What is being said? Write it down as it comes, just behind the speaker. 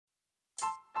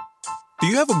Do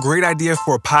you have a great idea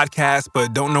for a podcast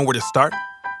but don't know where to start?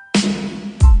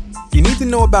 You need to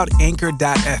know about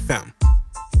Anchor.fm.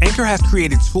 Anchor has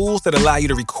created tools that allow you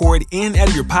to record and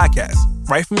edit your podcast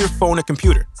right from your phone or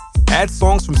computer. Add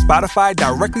songs from Spotify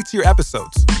directly to your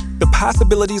episodes. The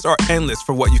possibilities are endless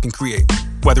for what you can create,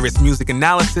 whether it's music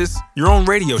analysis, your own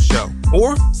radio show,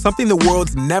 or something the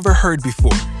world's never heard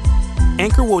before.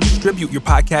 Anchor will distribute your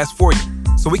podcast for you,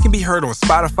 so it can be heard on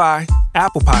Spotify,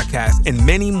 Apple Podcasts, and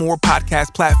many more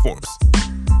podcast platforms.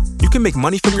 You can make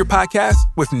money from your podcast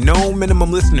with no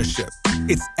minimum listenership.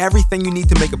 It's everything you need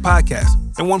to make a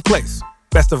podcast in one place.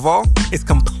 Best of all, it's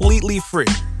completely free.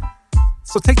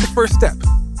 So take the first step.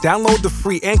 Download the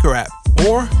free Anchor app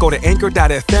or go to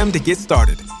anchor.fm to get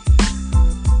started.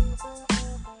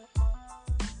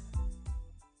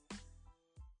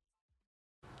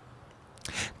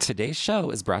 Today's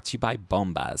show is brought to you by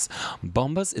Bombas.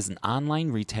 Bombas is an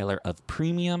online retailer of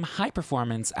premium,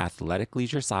 high-performance athletic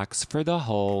leisure socks for the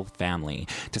whole family.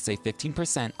 To save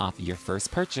 15% off your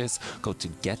first purchase, go to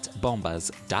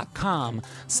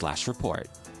getbombas.com/report.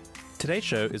 Today's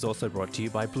show is also brought to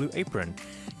you by Blue Apron.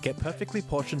 Get perfectly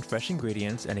portioned fresh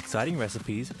ingredients and exciting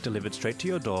recipes delivered straight to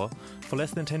your door for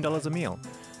less than $10 a meal.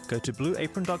 Go to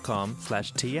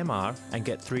blueapron.com/TMR and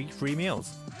get 3 free meals.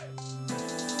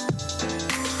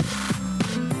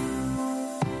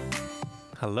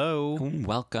 Hello.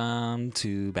 Welcome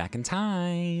to Back in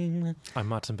Time. I'm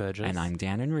Martin Burgess. And I'm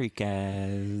Dan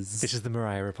Enriquez. This is the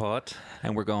Mariah Report.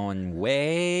 And we're going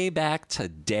way back to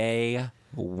day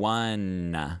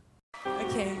 1.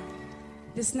 Okay,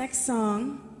 this next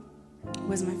song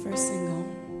was my first single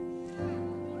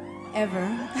ever.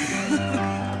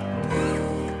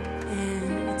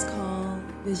 And it's called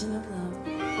Vision of Love.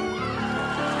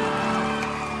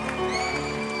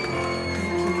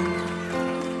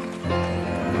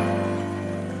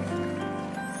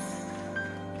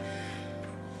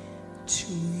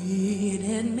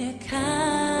 Treated me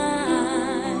kind,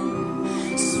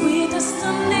 sweet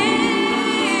destiny,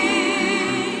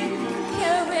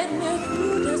 carried me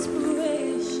through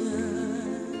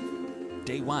desperation.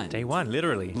 Day 1. Day 1,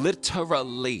 literally.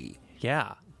 Literally.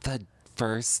 Yeah. The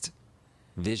first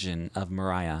vision of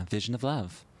Mariah, Vision of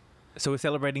Love. So we're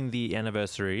celebrating the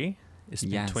anniversary. It's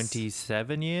been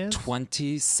 27 years?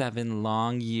 27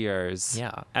 long years.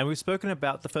 Yeah. And we've spoken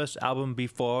about the first album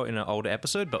before in an older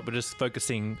episode, but we're just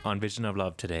focusing on Vision of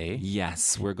Love today.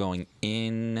 Yes, we're going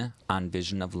in on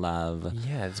Vision of Love.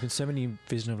 Yeah, there's been so many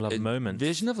Vision of Love moments.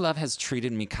 Vision of Love has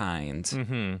treated me kind.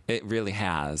 Mm-hmm. It really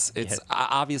has. It's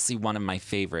obviously one of my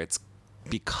favorites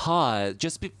because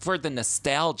for the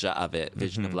nostalgia of it,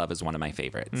 Vision of Love is one of my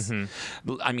favorites.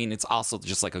 Mm-hmm. I mean, it's also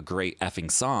just like a great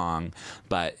effing song,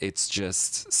 but it's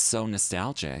just so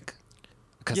nostalgic.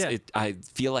 Because I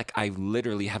feel like I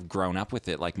literally have grown up with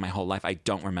it like my whole life. I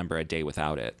don't remember a day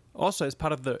without it. Also, it's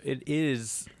part of it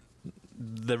is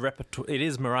the repertoire. It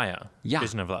is Mariah,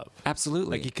 Vision of Love.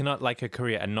 Absolutely. Like, you cannot like her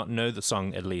career and not know the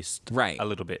song at least a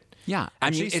little bit. Yeah. I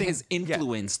mean, it has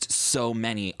influenced so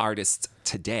many artists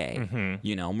today. Mm-hmm.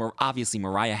 You know, obviously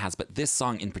Mariah has, but this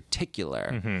song in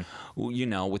particular, you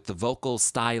know, with the vocal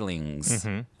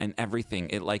stylings and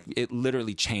everything, it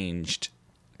literally changed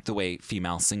the way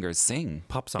female singers sing.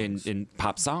 Pop songs. In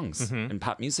pop songs, in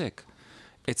pop music.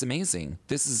 It's amazing.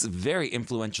 This is a very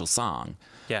influential song.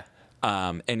 Yeah.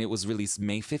 And it was released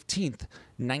May 15th,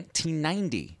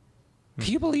 1990.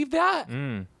 Can you believe that?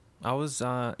 I was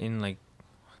in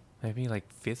maybe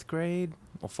 5th grade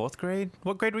or 4th grade.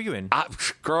 What grade were you in?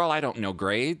 Girl, I don't know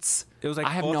grades. It was I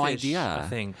have no idea. I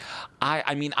think.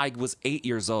 I mean, I was 8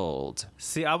 years old.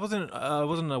 See, I wasn't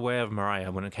aware of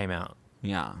Mariah when it came out.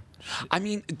 Yeah. I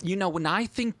mean, you know, when I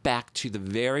think back to the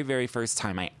very, very first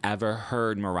time I ever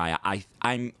heard Mariah,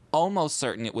 I'm almost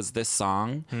certain it was this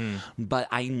song, but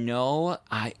I know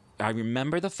I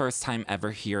remember the first time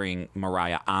ever hearing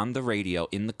Mariah on the radio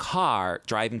in the car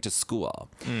driving to school,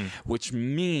 which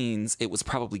means it was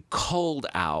probably cold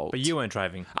out. But you weren't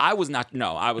driving. I was not.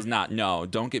 No,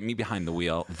 don't get me behind the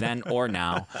wheel then or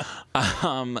now.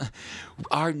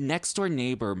 Our next door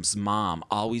neighbor's mom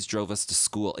always drove us to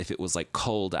school if it was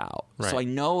cold out. Right. So I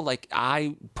know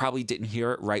I probably didn't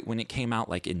hear it right when it came out,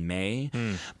 in May,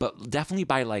 but definitely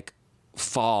by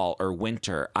fall or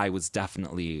winter, I was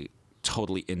definitely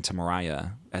totally into Mariah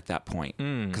at that point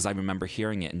because I remember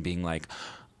hearing it and being like,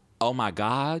 oh my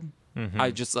God.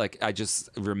 I just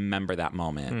remember that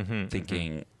moment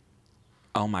thinking,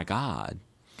 oh my God,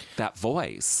 that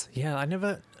voice. Yeah, I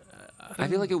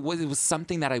feel like it was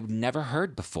something that I'd never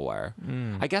heard before.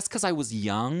 I guess because I was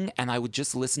young and I would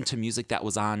just listen to music that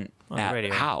was on at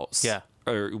radio. house. Yeah.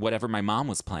 or whatever my mom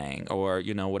was playing, or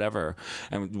whatever.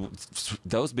 And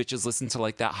those bitches listen to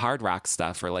like that hard rock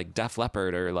stuff, or like Def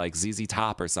Leppard, or like ZZ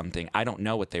Top or something. I don't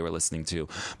know what they were listening to,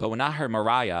 but when I heard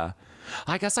Mariah,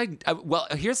 I guess well,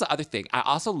 here's the other thing. I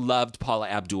also loved Paula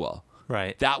Abdul.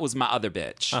 Right. That was my other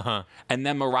bitch. And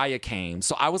then Mariah came.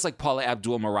 So I was like Paula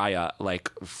Abdul, Mariah,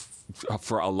 like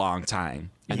for a long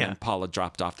time. And then Paula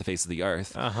dropped off the face of the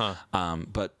earth.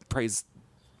 But praise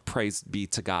be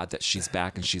to God that she's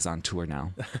back and she's on tour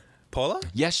now. Paula?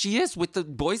 Yes, she is, with the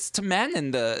Boys to Men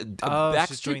and the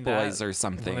Backstreet Boys or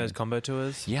something. One of those combo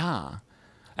tours? Yeah.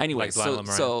 Anyway, Like Lionel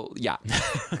Miranda. so yeah.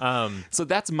 So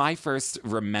that's my first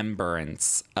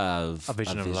remembrance of A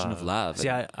Vision of Love. See,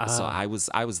 so I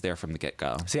was there from the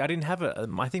get-go. See, I didn't have it.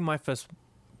 I think my first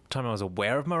time I was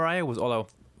aware of Mariah was All I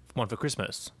Want for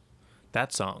Christmas.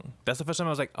 That song. That's the first time I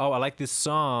was like, oh, I like this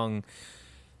song.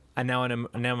 And now I'm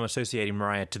associating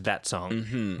Mariah to that song.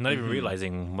 Not even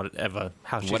realizing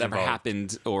how she's whatever involved.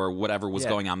 happened or whatever was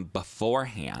going on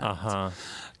beforehand.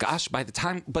 Gosh, by the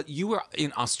time, but you were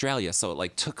in Australia, so it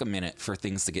like took a minute for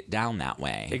things to get down that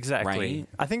way. Exactly. Right?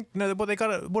 I think they would have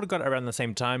got it around the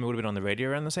same time. It would have been on the radio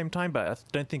around the same time, but I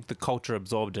don't think the culture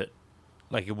absorbed it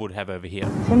like it would have over here.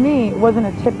 To me, it wasn't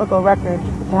a typical record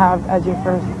to have as your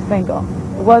first single.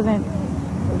 It wasn't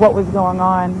what was going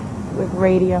on with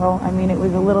radio. I mean, it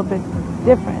was a little bit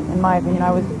different, in my opinion.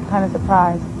 I was kind of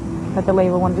surprised that the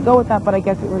label wanted to go with that, but I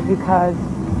guess it was because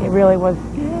it really was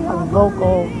a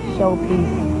vocal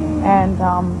showpiece. And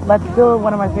Let's Build,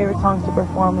 one of my favorite songs to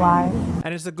perform live.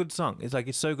 And it's a good song.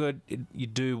 It's so good. You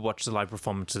do watch the live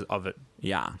performances of it.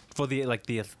 Yeah. For the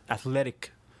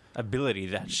athletic ability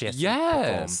that she has to perform.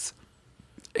 Yes.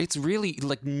 It's really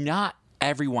like not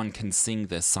everyone can sing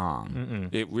this song.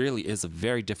 It really is a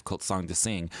very difficult song to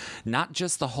sing. Not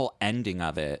just the whole ending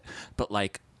of it, but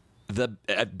like the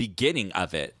beginning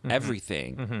of it,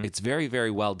 everything. It's very,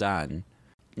 very well done.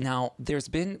 Now, there's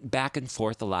been back and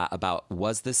forth a lot about,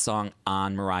 was this song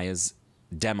on Mariah's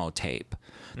demo tape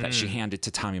that she handed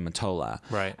to Tommy Mottola?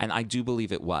 Right. And I do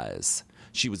believe it was.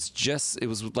 She was just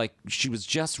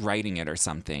writing it or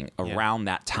something around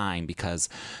that time, because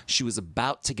she was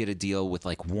about to get a deal with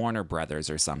like Warner Brothers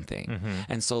or something.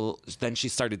 And so then she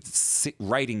started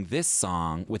writing this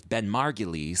song with Ben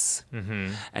Margulies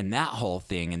and that whole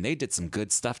thing. And they did some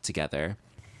good stuff together.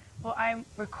 Well, I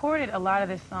recorded a lot of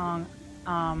this song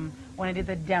when I did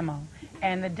the demo.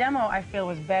 And the demo, I feel,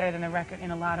 was better than the record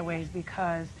in a lot of ways,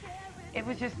 because it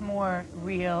was just more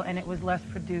real and it was less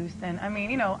produced. And I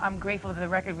mean, I'm grateful that the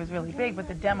record was really big, but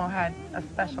the demo had a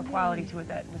special quality to it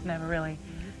that was never really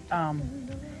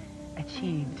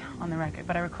achieved on the record.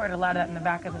 But I recorded a lot of that in the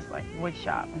back of this like wood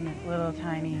shop in this little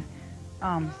tiny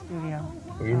studio.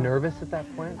 Were you nervous at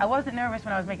that point? I wasn't nervous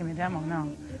when I was making the demo,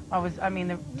 no.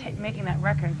 Making that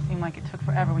record seemed like it took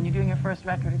forever. When you're doing your first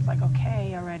record, it's like,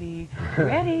 okay, already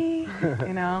ready,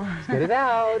 Let's get it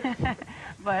out.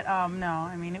 But no,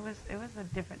 I mean, it was a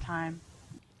different time.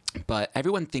 But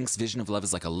everyone thinks Vision of Love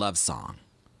is like a love song.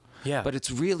 Yeah. But it's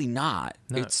really not.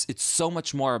 No. It's so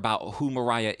much more about who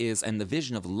Mariah is, and the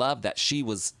vision of love that she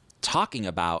was talking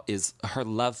about is her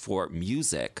love for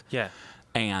music. Yeah.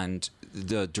 And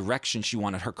the direction she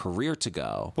wanted her career to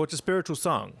go. Well, it's a spiritual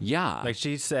song. Yeah. Like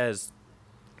she says,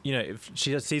 if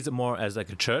she just sees it more as like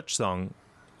a church song,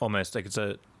 almost like it's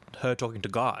her talking to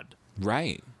God.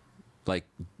 Right. Like,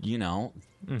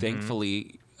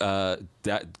 thankfully,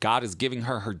 that God is giving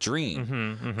her her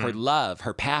dream, her love,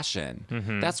 her passion.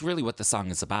 That's really what the song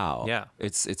is about. Yeah.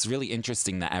 It's really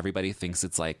interesting that everybody thinks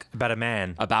it's like About a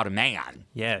man. about a man.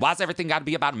 Yes. Why's everything got to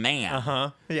be about a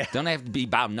man? Yeah. Don't have to be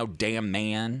about no damn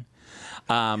man.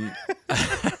 But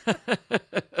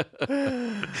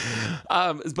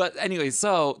anyway,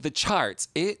 so the charts,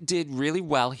 it did really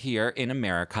well here in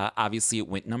America. Obviously, it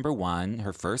went number one.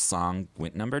 Her first song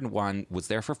went number one, was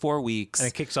there for 4 weeks. And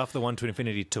it kicks off the One to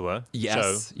Infinity tour.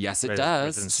 Yes, show. yes, it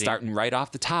does. Residency. Starting right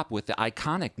off the top with the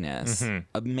iconicness.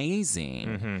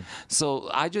 Amazing. So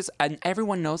and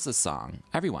everyone knows this song.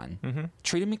 Everyone.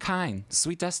 Treated Me Kind,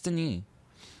 Sweet Destiny.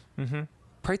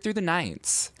 Pray Through the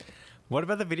Nights. What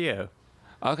about the video?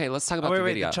 Okay, let's talk about wait, the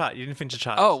video. the chart. You didn't finish the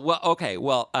chart. Oh, well, okay.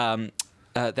 Well,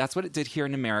 that's what it did here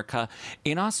in America.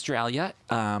 In Australia,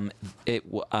 it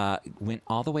went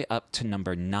all the way up to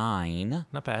number 9.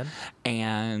 Not bad.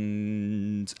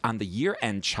 And on the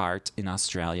year-end chart in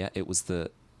Australia, it was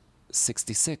the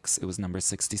 66. It was number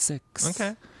 66.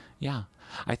 Okay. Yeah.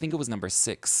 I think it was number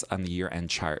 6 on the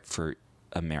year-end chart for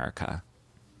America.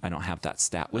 I don't have that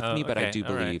stat with me, but I okay. do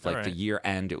All right, believe all the right.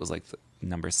 year-end, it was like the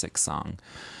number 6 song.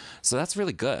 So that's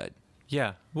really good.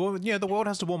 Yeah. Well, yeah, the world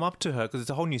has to warm up to her because it's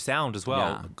a whole new sound as well.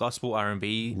 Yeah. Gospel,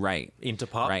 R&B, Right. into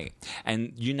pop. Right.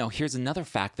 And, here's another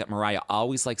fact that Mariah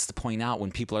always likes to point out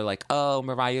when people are like, oh,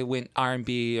 Mariah went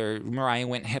R&B or Mariah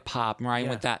went hip-hop, Mariah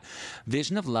went that.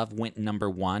 Vision of Love went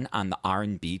 #1 on the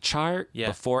R&B chart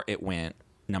before it went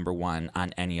 #1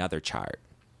 on any other chart.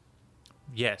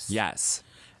 Yes. Yes.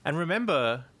 And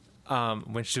remember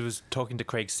when she was talking to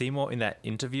Craig Seymour in that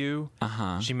interview,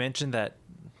 she mentioned that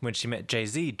when she met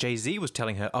Jay-Z, Jay-Z was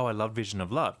telling her, oh, I love Vision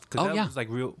of Love. Because that was like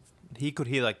real, he could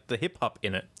hear like the hip-hop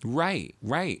in it. Right,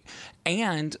 right.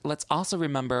 And let's also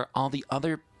remember all the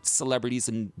other celebrities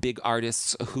and big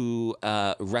artists who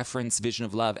reference Vision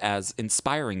of Love as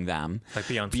inspiring them. Like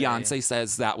Beyonce. Beyonce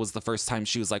says that was the first time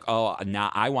she was like, oh,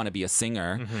 now I want to be a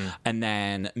singer. And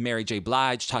then Mary J.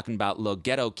 Blige talking about little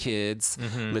ghetto kids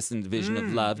listening to Vision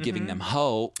of Love, giving them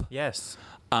hope. Yes.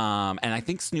 And I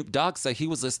think Snoop Dogg said he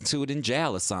was listening to it in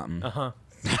jail or something.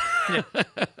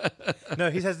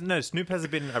 No, Snoop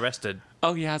hasn't been arrested.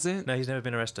 Oh, he hasn't? No, he's never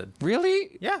been arrested.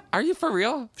 Really? Yeah. Are you for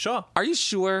real? Sure. Are you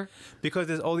sure? Because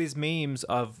there's all these memes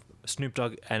of Snoop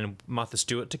Dogg and Martha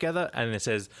Stewart together, and it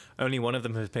says only one of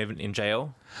them has been in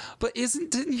jail. But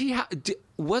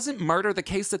wasn't murder the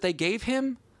case that they gave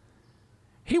him?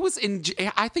 He was in.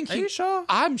 I think. Are you sure?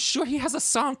 I'm sure he has a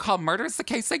song called "Murder Is the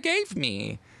Case They Gave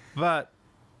Me." But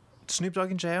Snoop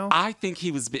Dogg in jail? I think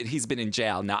he's been in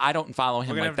jail. Now I don't follow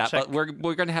him like that, but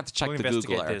we're gonna have to check the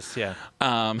Googler. This, yeah.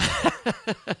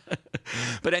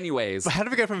 But anyways, How do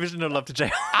we go from Vision of Love to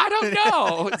jail? I don't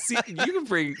know. See, you can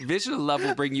bring Vision of Love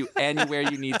will bring you anywhere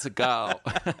you need to go,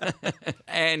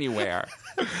 anywhere.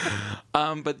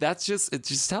 But it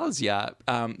just tells you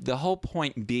the whole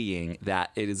point being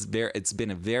that it's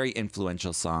been a very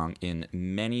influential song in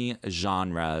many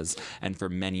genres and for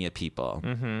many people.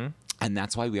 And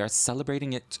that's why we are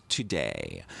celebrating it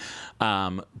today.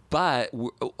 But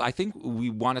I think we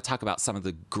want to talk about some of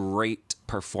the great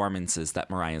performances that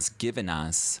Mariah's given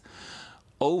us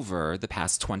over the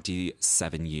past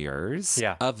 27 years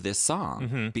of this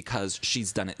song. Because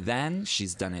she's done it then,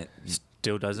 she's done it...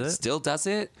 Still does it. Still does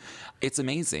it. It's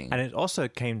amazing. And it also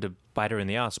came to bite her in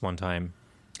the ass one time.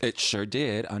 It sure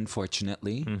did,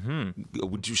 unfortunately.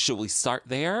 Should we start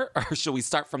there or should we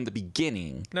start from the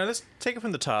beginning? No, let's take it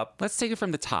from the top. Let's take it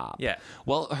from the top. Yeah.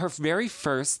 Well, her very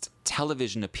first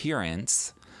television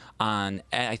appearance on,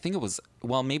 I think it was,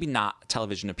 well, maybe not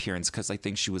television appearance because I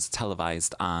think she was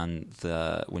televised on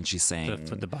when she sang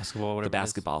the basketball, whatever the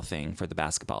basketball thing for the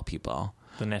basketball people.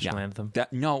 The national anthem.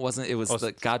 No, it wasn't. It was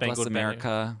the God Bless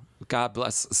America. God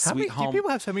Bless Sweet Home. Do people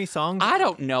have so many songs? I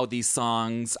don't know these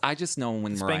songs. I just know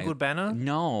when Mariah... Spangled Banner?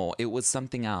 No, it was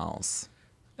something else.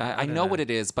 I know what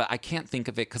it is, but I can't think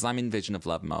of it because I'm in Vision of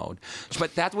Love mode.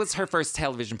 But that was her first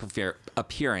television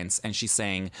appearance, and she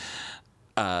sang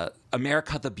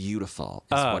America the Beautiful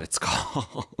is what it's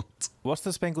called. What's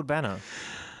the Spangled Banner?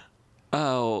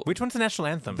 Oh. Which one's the national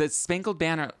anthem? The Spangled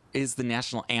Banner is the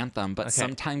national anthem, but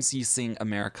sometimes you sing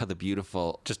America the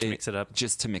Beautiful. Just to mix it up?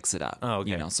 Just to mix it up. Oh,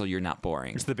 okay. So you're not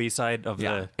boring. It's the B-side of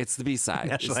the... It's the B-side.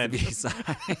 National anthem. It's the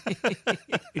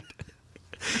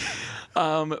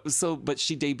B-side. But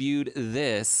she debuted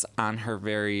this on her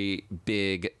very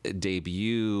big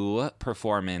debut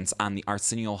performance on the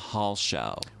Arsenio Hall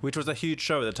show. Which was a huge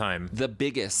show at the time. The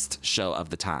biggest show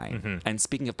of the time. And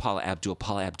speaking of Paula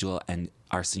Abdul and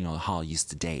Arsenio Hall used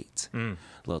to date.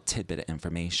 Little tidbit of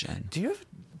information. Do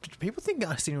people think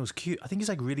Arsenio was cute? I think he's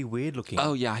like really weird looking.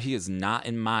 Oh yeah, he is not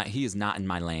in my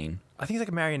lane. I think he's like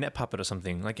a marionette puppet or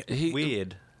something. Like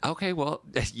weird. Okay, well,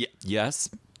 yes.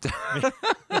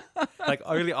 Like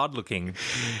really odd looking.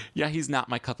 Yeah, he's not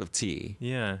my cup of tea.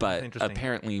 Yeah, but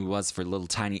apparently he was for little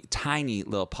tiny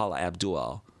little Paula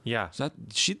Abdul. Yeah, so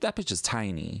that bitch is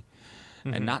tiny.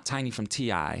 And not Tiny from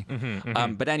T.I.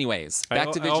 But anyways,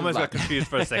 back to Vision of Love. I almost got confused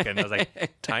for a second. I was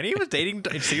like, Tiny was dating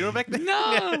Encino back then?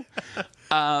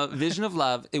 No. Vision of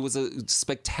Love, it was a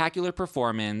spectacular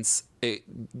performance. It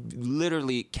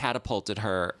literally catapulted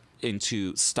her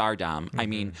into stardom. I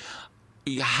mean,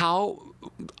 how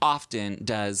often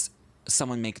does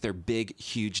someone make their big,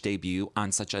 huge debut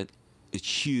on such a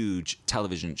huge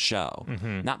television show?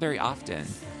 Not very often.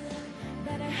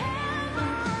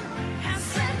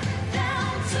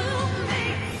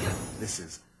 This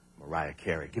is Mariah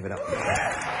Carey. Give it up.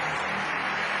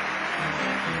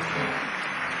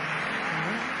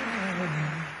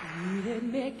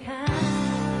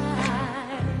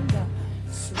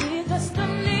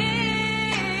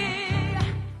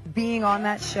 Being on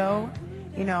that show,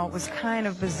 was kind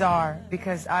of bizarre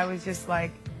because I was just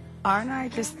like, aren't I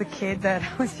just the kid that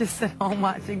was just at home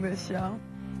watching this show?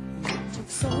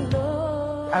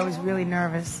 I was really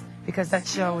nervous because that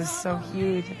show was so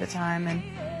huge at the time, and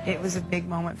it was a big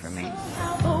moment for me.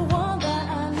 The one that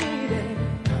I needed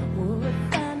would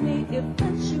find me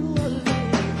eventually.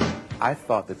 I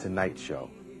thought The Tonight Show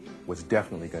was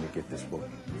definitely going to get this book.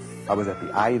 I was at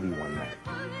the Ivy one night,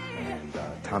 and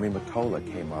Tommy Mottola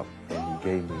came up and he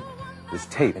gave me this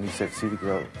tape, and he said, "See the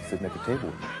girl sitting at the table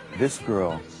with me. This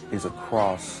girl is a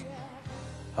cross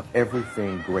of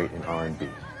everything great in R&B.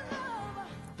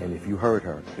 And if you heard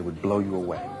her, it would blow you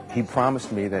away." He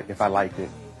promised me that if I liked it,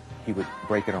 he would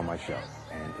break it on my show,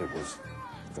 and it was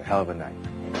a hell of a night.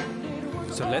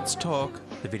 So let's talk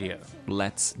the video.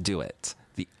 Let's do it.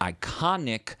 The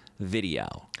iconic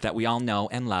video that we all know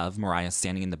and love. Mariah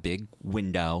standing in the big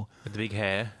window With the big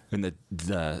hair. in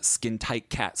the skin tight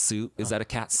cat suit. Is that a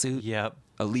cat suit? Yep.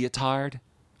 A leotard?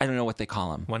 I don't know what they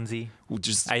call them. Onesie.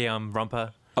 Just A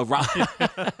romper.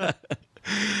 a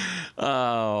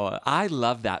Oh, I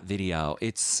love that video.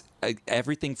 It's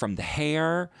everything from the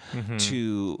hair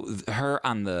to her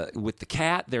with the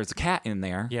cat. There's a cat in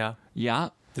there. Yeah. Yeah.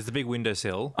 There's the big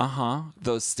windowsill.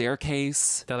 Those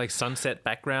staircase. That like sunset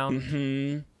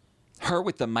background. Her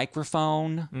with the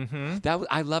microphone.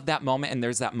 I love that moment. And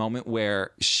there's that moment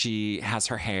where she has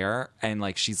her hair and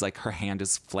like she's like her hand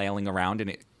is flailing around and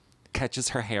it catches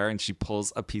her hair and she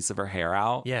pulls a piece of her hair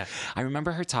out. Yeah. I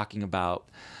remember her talking about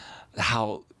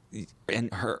how in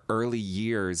her early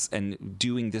years and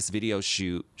doing this video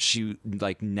shoot, she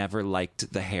like never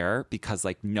liked the hair because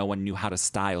like no one knew how to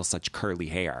style such curly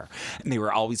hair. And they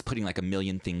were always putting like a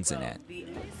million things in it.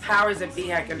 Powers that be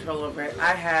had control over it.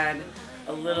 I had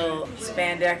a little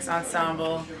spandex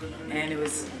ensemble, and it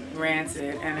was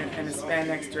rancid, and a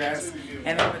spandex dress,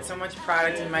 and they put so much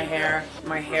product in my hair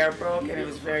broke, and it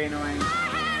was very annoying.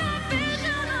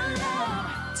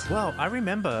 Well, I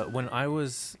remember when I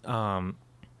was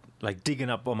like digging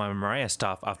up all my Mariah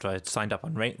stuff after I signed up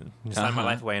on signed my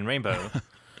life away in Rainbow.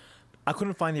 I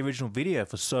couldn't find the original video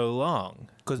for so long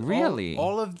because Really?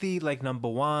 all of the like number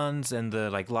ones and the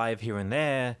like live here and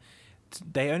there,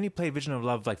 they only played Vision of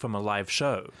Love like from a live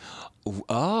show.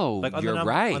 Oh, Like on you're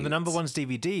right. On the number one's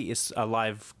DVD, it's a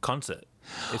live concert.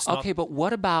 It's not, Okay, but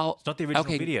what about... It's not the original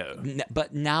video.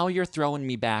 But now you're throwing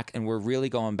me back, and we're really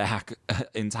going back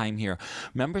in time here.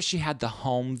 Remember she had the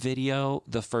home video,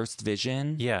 the first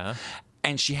Vision? Yeah.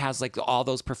 And she has like all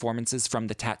those performances from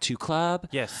the Tattoo Club.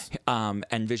 Yes.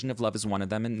 And Vision of Love is one of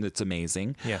them, and it's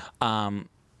amazing. Yeah.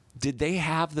 Did they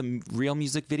have the real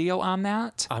music video on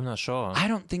that? I'm not sure. I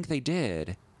don't think they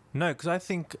did. No, because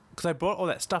I brought all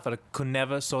that stuff and I could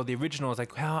never saw the original. I was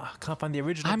like, wow, I can't find the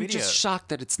original I'm video. just shocked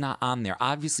that it's not on there.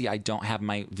 Obviously, I don't have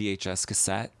my VHS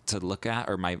cassette to look at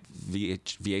or my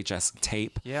VHS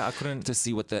tape. Yeah, I couldn't to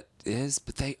see what that is.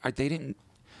 But they didn't.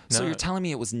 So No. you're telling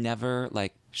me it was never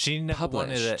like She never published.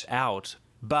 wanted it out,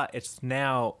 but it's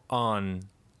now on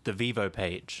the Vivo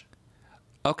page.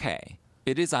 Okay,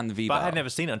 it is on the Vivo. But I had never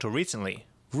seen it until recently.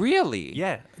 Really?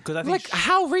 Yeah, because I think Like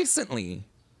how recently?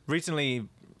 recently,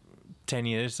 10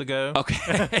 years ago,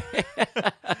 Okay.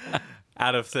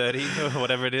 out of 30 or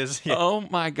whatever it is. Yeah. Oh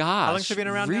my gosh. How long has she been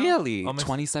around now? Really? Almost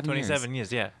 27 years. 27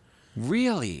 years, yeah.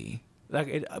 Really?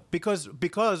 Like because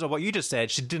of what you just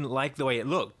said, she didn't like the way it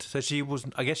looked. So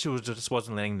I guess she just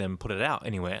wasn't letting them put it out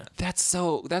anywhere. That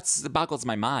boggles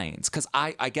my mind. Because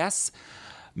I guess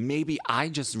maybe I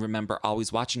just remember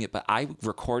always watching it, but I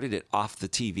recorded it off the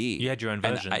TV. You had your own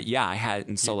version. And I had,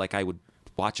 and so like I would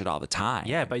watch it all the time.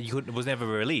 Yeah, but it was never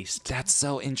released. That's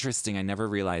so interesting. I never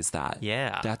realized that.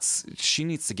 Yeah. She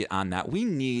needs to get on that. We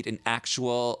need an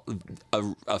actual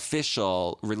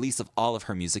official release of all of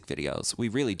her music videos. We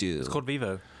really do. It's called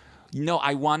Vivo. No,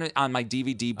 I want it on my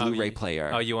DVD Blu-ray you-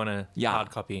 player. Oh, you want a hard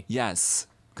copy? Yes.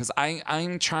 Because I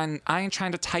ain't trying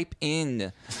to type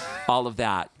in all of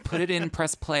that. Put it in,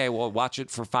 press play. I will watch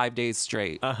it for 5 days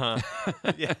straight.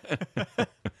 Yeah.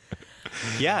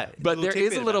 Yeah, But there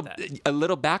is tidbit about that. a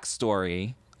little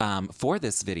backstory for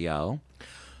this video,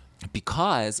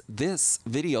 because this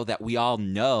video that we all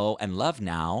know and love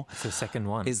now It's the second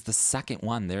one. is the second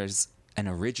one. There's an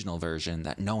original version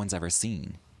that no one's ever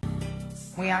seen.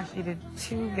 We actually did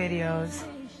 2 videos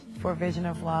for Vision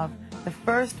of Love. The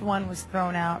first one was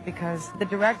thrown out because the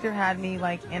director had me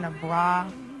like in a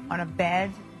bra on a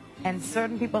bed, and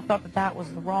certain people thought that that was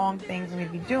the wrong thing for me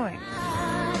to be doing.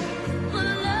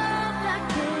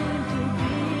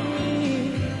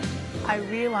 I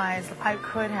realized I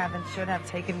could have and should have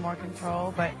taken more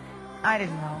control, but I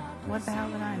didn't know. What the hell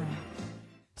did I know?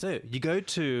 So if you go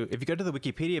to the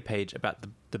Wikipedia page about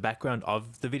the background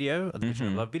of the video, of the Vision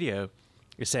of Love video,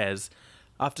 it says,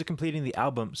 after completing the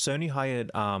album, Sony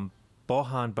hired Bohan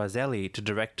Bazelli to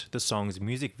direct the song's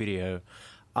music video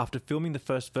after filming the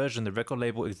first version, the record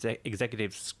label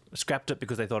executives scrapped it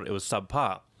because they thought it was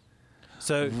subpar.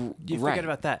 So you right. forget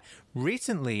about that.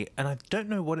 Recently, and I don't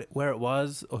know where it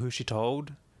was or who she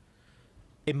told,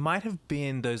 it might have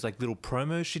been those like little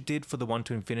promos she did for the One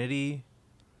to Infinity.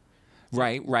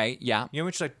 Right, yeah. You know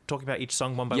when she's like talking about each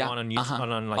song one by one on YouTube,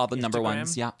 on like all the number Instagram?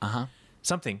 ones, yeah,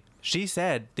 Something. She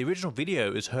said the original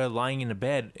video is her lying in a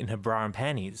bed in her bra and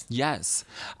panties. Yes.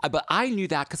 But I knew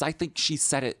that because I think she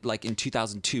said it like in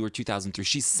 2002 or 2003.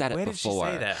 She said it Where before.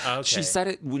 did she say that? Oh, okay. She said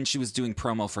it when she was doing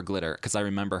promo for Glitter because I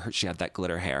remember she had that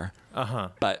glitter hair.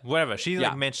 But whatever. She yeah.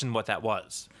 like mentioned what that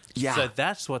was. Yeah. So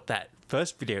that's what that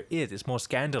first video is. It's more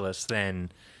scandalous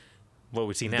than what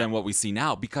we see now. Than what we see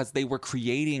now, because they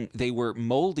were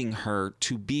molding her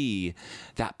to be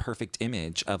that perfect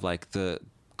image of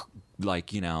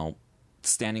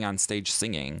standing on stage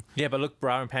singing. Yeah, but look,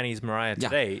 bra and panties Mariah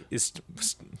today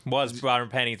was bra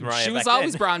and panties Mariah. She was back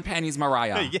always then. bra and panties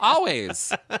Mariah. Yeah.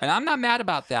 Always. And I'm not mad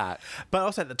about that. But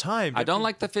also at the time, I don't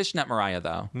like the fishnet Mariah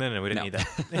though. No, we didn't need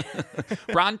that.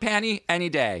 Bra and panty any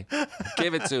day.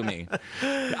 Give it to me.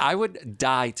 I would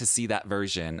die to see that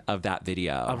version of that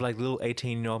video. Of like little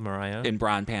 18-year-old Mariah in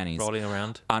bra and panties. rolling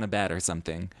around on a bed or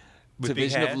something. With to big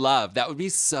Vision hair? of Love. That would be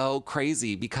so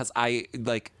crazy because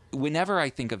whenever I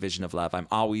think of Vision of Love, I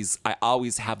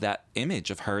always have that image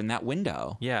of her in that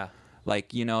window. Yeah.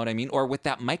 Like, you know what I mean? Or with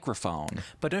that microphone.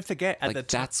 But don't forget at Like, the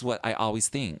time. that's what I always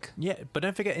think. Yeah, but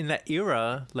don't forget in that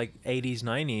era, like 80s,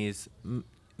 90s,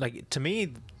 like to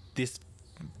me, this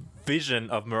vision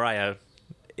of Mariah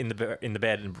in the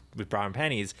bed with bra and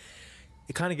panties,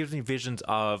 it kind of gives me visions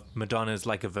of Madonna's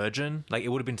Like a Virgin. Like it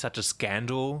would have been such a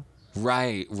scandal.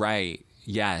 Right.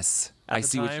 Yes. At I the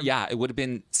see time? yeah, it would have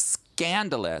been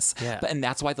scandalous. Yeah. And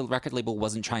that's why the record label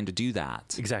wasn't trying to do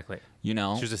that. Exactly. You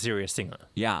know? She was a serious singer,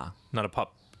 Yeah. not a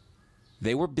pop.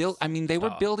 They were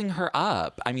building her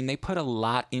up. I mean, they put a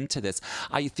lot into this.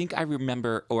 I think I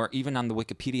remember, or even on the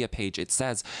Wikipedia page, it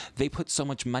says they put so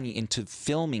much money into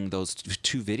filming those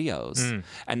two videos,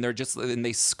 and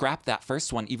they scrapped that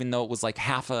first one, even though it was like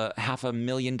half a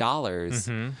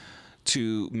 $1,000,000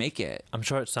 to make it. I'm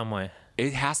sure it's somewhere.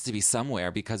 It has to be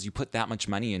somewhere because you put that much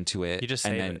money into it. You just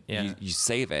and save then it, yeah. you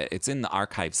save it. It's in the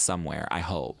archives somewhere. I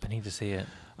hope. I need to see it.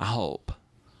 I hope.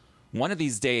 One of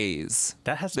these days.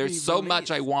 That has to be There's so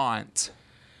much I released. want.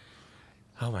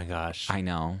 Oh my gosh. I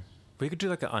know. We could do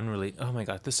like an unreleased. Oh my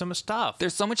god, there's so much stuff.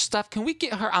 There's so much stuff. Can we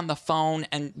get her on the phone?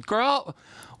 And girl,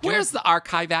 where's the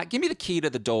archive at? Give me the key to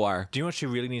the door. Do you know what she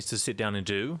really needs to sit down and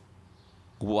do?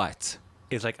 What?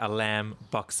 Is like a Lamb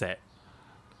box set.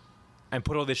 And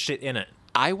put all this shit in it.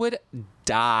 I would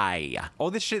die.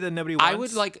 All this shit that nobody wants. I would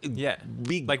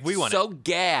be like we want so it.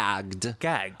 gagged.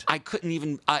 Gagged. I couldn't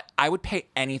even. I would pay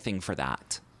anything for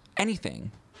that.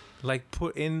 Anything. Like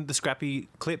put in the scrappy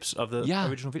clips of the Yeah.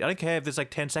 original video. I don't care if there's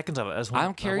like 10 seconds of it. I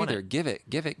don't care want either. it. Give it.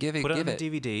 Put it give on it. the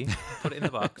DVD. Put it in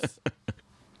the box.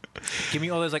 Give me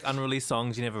all those like unreleased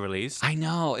songs you never released. I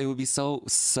know. It would be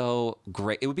so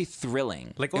great. It would be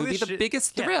thrilling. Like, it all would be this the shit-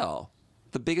 biggest yeah. thrill.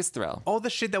 The biggest thrill. All the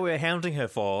shit that we were hounding her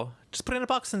for, just put it in a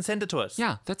box and send it to us.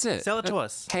 Yeah, that's it. Sell it to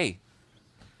us. Hey.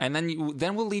 And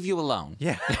then we'll leave you alone.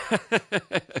 Yeah.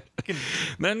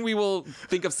 Then we will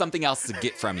think of something else to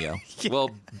get from you.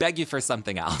 We'll beg you for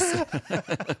something else.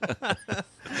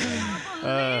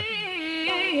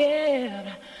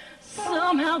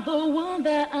 Somehow the one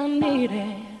that I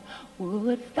needed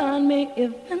would find me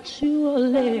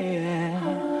eventually.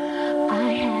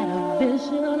 I had a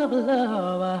vision of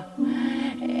love,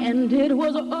 and it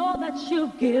was all that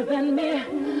you've given me.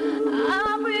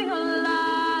 I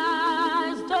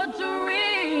realized a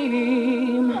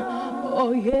dream,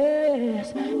 oh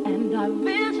yes, and I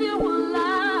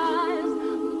visualized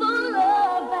the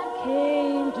love that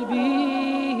came to be.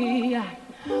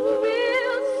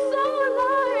 Feels so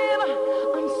alive.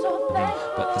 I'm so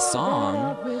thankful. But the song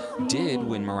did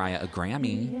win Mariah a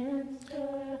Grammy.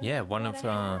 Yeah, one of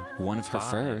her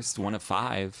first, one of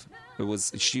 5. It was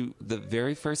the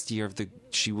very first year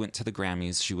she went to the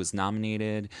Grammys. She was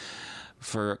nominated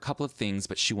for a couple of things,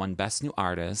 but she won Best New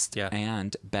Artist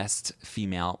and Best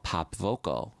Female Pop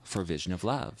Vocal for Vision of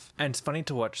Love. And it's funny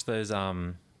to watch those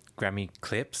Grammy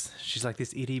clips. She's like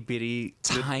this itty bitty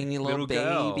tiny little baby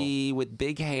girl with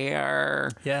big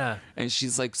hair. Yeah. And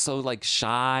she's like so like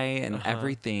shy and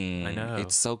everything. I know.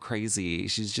 It's so crazy.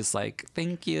 She's just like,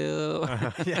 thank you.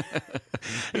 Yeah.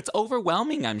 It's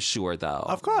overwhelming, I'm sure, though.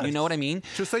 Of course. You know what I mean?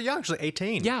 She was so young. She's like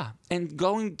 18. Yeah. And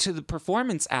going to the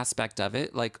performance aspect of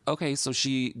it, like, okay, so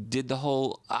she did the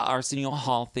whole Arsenio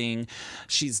Hall thing.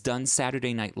 She's done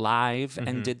Saturday Night Live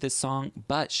and did this song,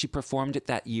 but she performed it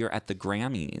that year at the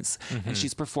Grammys. is. And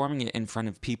she's performing it in front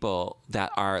of people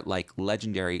that are like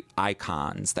legendary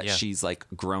icons that she's like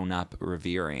grown up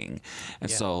revering. And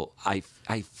so I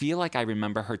feel like I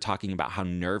remember her talking about how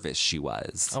nervous she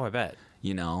was. Oh, I bet.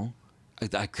 You know?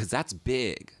 Because that's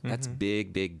big. That's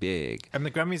big, big, big. And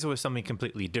the Grammys were something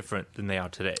completely different than they are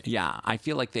today. Yeah, I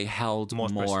feel like they held more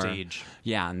prestige.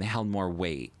 Yeah, and they held more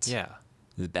weight. Yeah.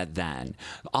 Then.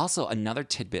 Also, another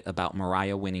tidbit about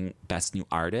Mariah winning Best New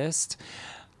Artist.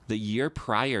 The year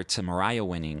prior to Mariah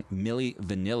winning, Milli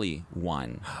Vanilli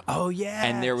won. Oh, yeah.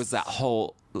 And there was that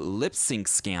whole lip sync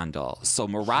scandal. So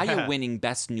Mariah winning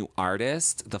Best New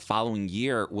Artist the following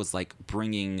year was like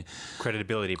bringing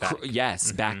credibility back.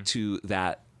 Back to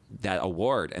that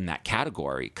award and that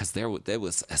category, because there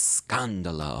was a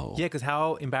scandalo. Yeah, because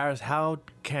how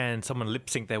can someone lip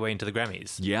sync their way into the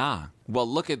Grammys? Yeah. Well,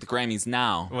 look at the Grammys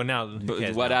now. Well, now,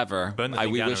 whatever. We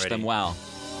wish already. them well.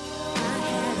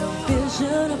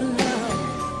 Vision of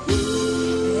love,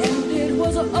 and it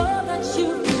was all that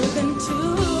you've given to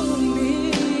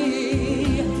me.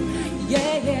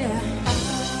 Yeah.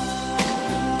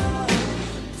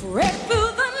 Right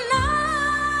through the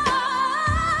night,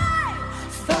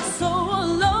 felt so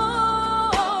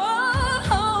alone,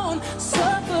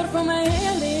 suffered from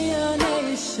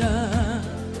alienation.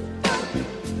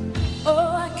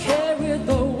 Oh, I carried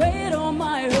the weight on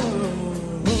my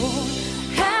own.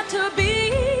 Had to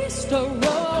be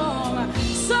strong,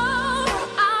 so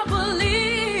I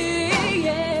believe,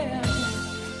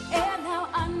 and now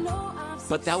I know I've.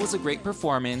 But that was a great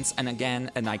performance, and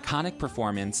again, an iconic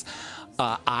performance.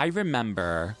 I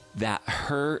remember that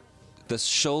the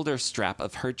shoulder strap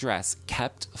of her dress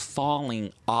kept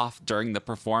falling off during the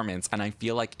performance, and I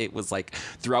feel like it was like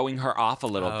throwing her off a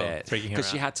little bit because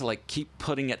she had to like keep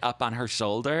putting it up on her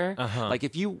shoulder. Like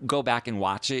if you go back and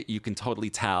watch it, you can totally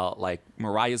tell like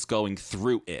Mariah's going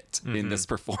through it in this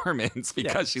performance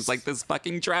because she's like this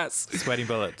fucking dress, sweating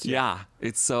bullets. Yeah,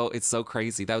 it's so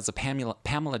crazy. That was a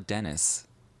Pamela Dennis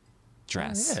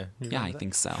dress. Yeah, I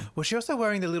think so. Was she also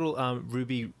wearing the little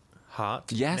ruby heart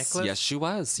necklace? Yes,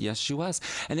 she was.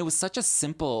 And it was such a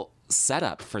simple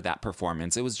setup for that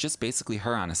performance. It was just basically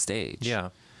her on a stage. Yeah.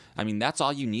 I mean, that's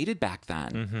all you needed back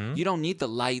then. You don't need the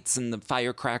lights and the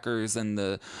firecrackers and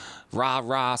the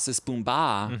rah-rah, sis boom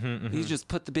ba. You just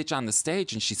put the bitch on the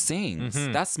stage and she sings.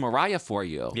 That's Mariah for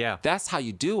you. Yeah. That's how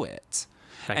you do it.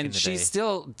 And she's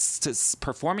still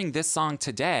performing this song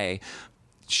today.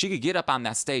 She could get up on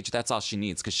that stage. That's all she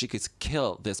needs because she could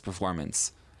kill this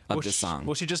performance of this song.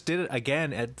 Well, she just did it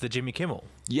again at the Jimmy Kimmel.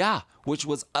 Yeah, which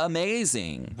was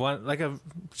amazing.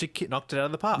 She knocked it out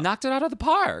of the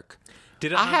park.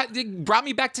 It brought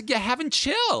me back to having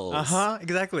chills.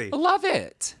 Exactly. I love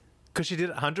it. Because she did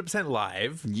it 100%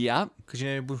 live. Yep. Because,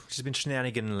 she's been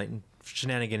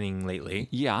shenaniganing lately.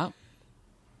 Yeah.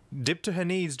 Dipped to her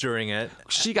knees during it.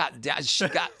 She got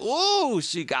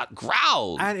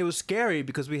growled. And it was scary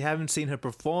because we haven't seen her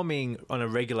performing on a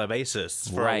regular basis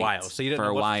for a while. So you don't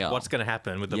know what's going to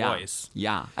happen with the voice.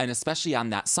 Yeah, and especially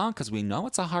on that song because we know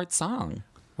it's a hard song.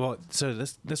 Well, so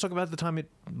let's talk about the time it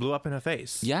blew up in her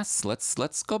face. Yes,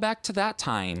 let's go back to that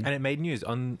time. And it made news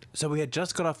so we had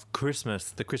just got off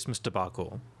the Christmas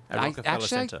debacle at Rockefeller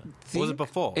Center. Or was it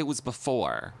before? It was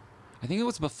before. I think it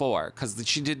was before because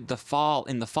she did the fall.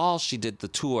 In the fall, she did the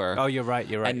tour. Oh, you're right.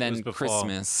 And then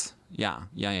Christmas. Yeah.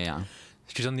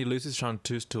 She's on the Lucy's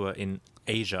Chanteuse tour in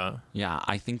Asia. Yeah,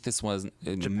 I think this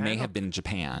may have been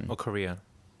Japan. Or Korea.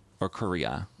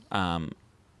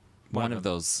 One of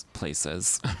those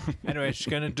places. Anyway, she's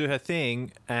going to do her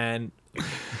thing, and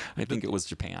I think it was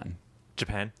Japan.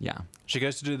 Japan? Yeah. She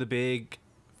goes to do the big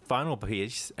final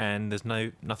piece, and there's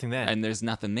nothing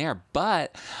there.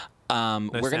 But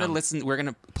we're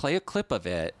gonna play a clip of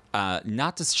it,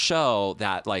 not to show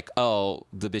that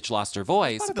the bitch lost her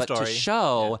voice, but to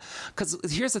show, because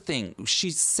here's the thing,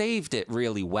 she saved it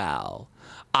really well,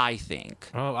 I think.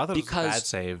 Oh, I thought it was a bad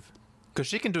save. Because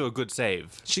she can do a good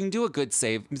save. She can do a good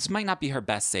save. This might not be her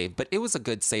best save, but it was a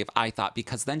good save, I thought,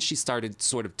 because then she started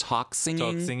sort of talk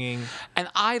singing. And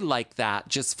I like that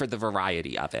just for the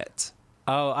variety of it.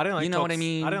 Oh, I don't like. You know what I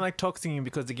mean? I don't like talk singing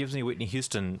because it gives me Whitney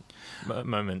Houston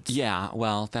moments. Yeah,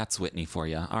 well, that's Whitney for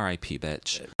you. R.I.P.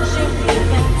 bitch.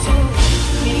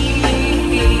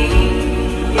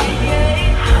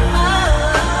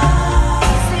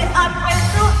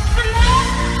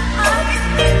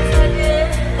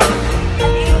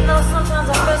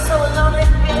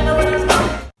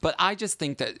 But I just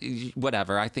think that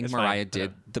whatever. I think It's Mariah fine.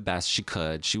 did the best she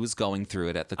could. She was going through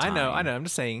it at the time. I know. I'm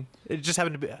just saying. It just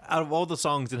happened to be out of all the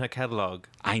songs in her catalog.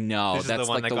 I know This is the that's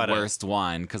one like that the got it. worst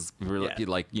one because Yeah.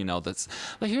 like that's.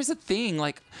 But here's the thing: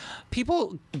 like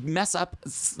people mess up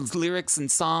lyrics and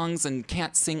songs and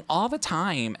can't sing all the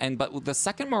time. But the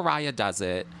second Mariah does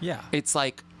it, Yeah. it's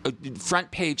like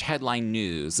front page headline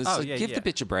news. It's Oh, like, yeah, give yeah.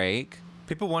 the bitch a break.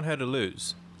 People want her to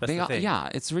lose. That's the thing. Yeah,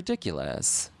 it's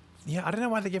ridiculous. Yeah, I don't know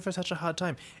why they give her such a hard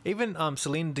time. Even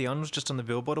Celine Dion was just on the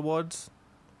Billboard Awards,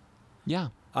 Yeah,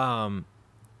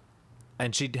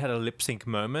 and she had a lip sync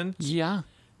moment. yeah.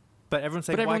 But everyone's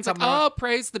saying, But everyone's why like, can't oh,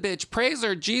 praise the bitch, praise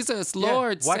her, Jesus, Yeah,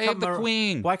 Lord, why save can't the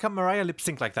queen. Why can't Mariah lip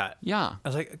sync like that? Yeah. I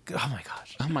was like, oh my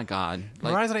gosh. Oh my God.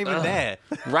 Like, Mariah's not even ugh. there.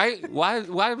 Right?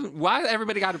 Why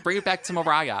everybody got to bring it back to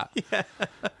Mariah?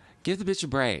 Give the bitch a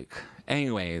break.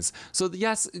 Anyways, so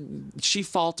yes, she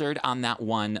faltered on that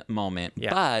one moment,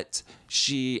 Yeah. but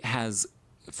she has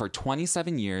for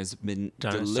 27 years been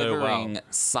Done so delivering well.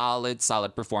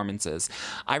 solid performances.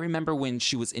 I remember when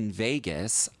she was in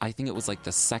Vegas, I think it was like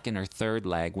the second or third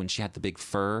leg when she had the big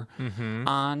fur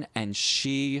on, and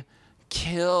she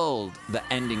killed the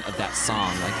ending of that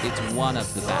song. Like, it's one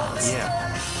of the best.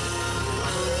 Yeah.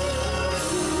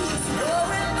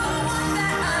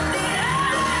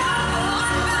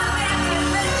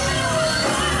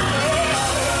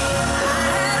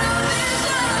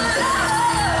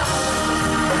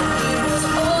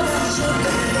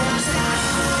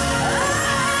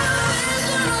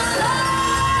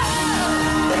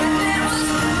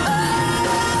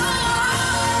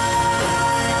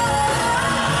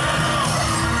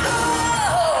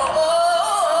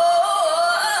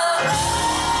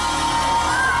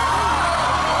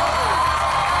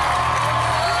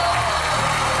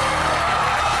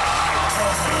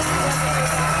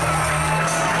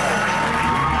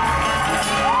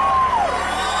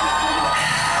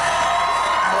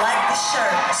 I like the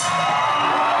shirt.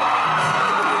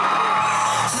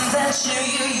 That's you.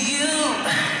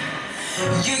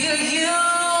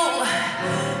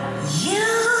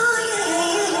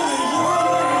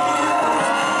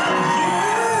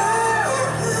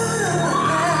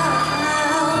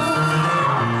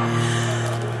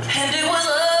 And it was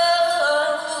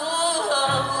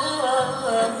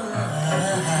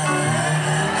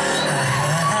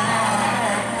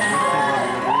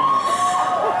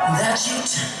that you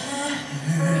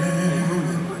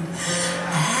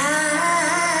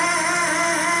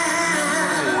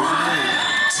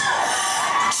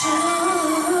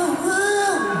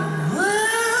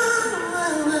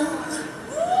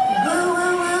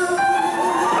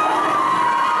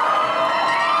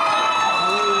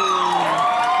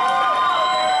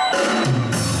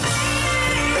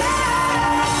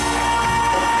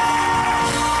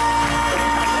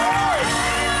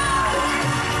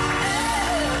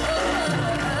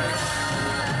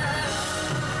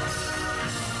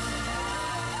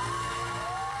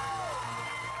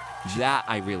That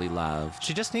I really loved.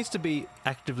 She just needs to be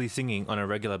actively singing on a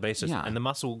regular basis, Yeah. and the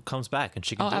muscle comes back, and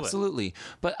she can Oh, do absolutely.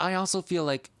 But I also feel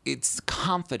like it's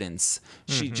confidence.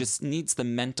 She Mm-hmm. just needs the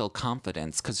mental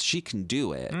confidence because she can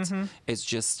do it. Mm-hmm. It's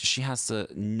just she has to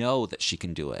know that she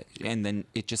can do it, and then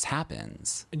it just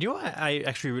happens. it. You know what I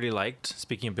actually really liked,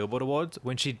 speaking of Billboard Awards,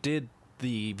 when she did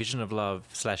the Vision of Love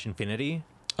 / Infinity.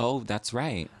 Oh, that's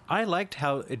right. I liked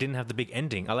how it didn't have the big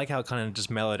ending. I like how it kind of just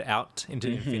mellowed out into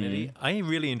Mm-hmm. Infinity. I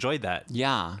really enjoyed that.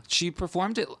 Yeah, she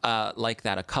performed it like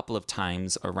that a couple of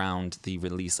times around the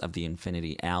release of the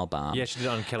Infinity album. Yeah, she did it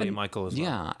on Kelly and Michael as well.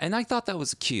 Yeah, and I thought that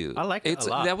was cute. I liked it a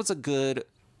lot. That was a good,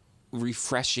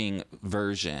 refreshing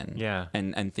version. Yeah.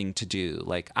 and thing to do.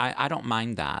 Like I don't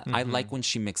mind that. I like when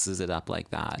she mixes it up like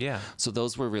that. Yeah. So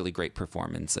those were really great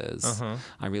performances.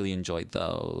 I really enjoyed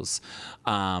those.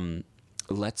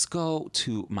 Let's go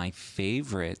to my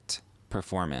favorite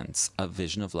performance of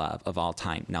Vision of Love of all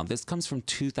time. Now, this comes from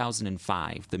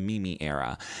 2005, the Mimi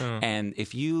era. And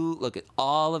if you look at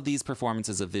all of these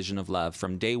performances of Vision of Love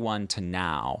from day one to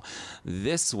now,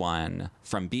 this one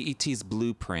from BET's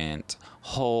Blueprint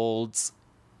holds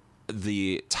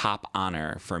the top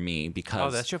honor for me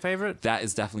because Oh, that's your favorite? that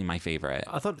is definitely my favorite.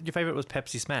 I thought your favorite was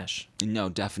Pepsi Smash. No,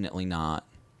 definitely not.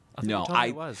 No, you told me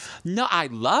it was. no, I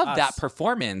love Us. that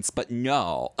performance, but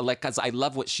no, like, cause I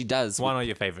love what she does. One of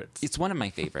your favorites. It's one of my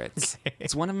favorites.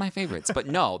 It's one of my favorites, but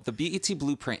no, the BET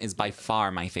Blueprint is by far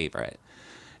my favorite.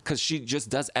 Cause she just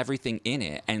does everything in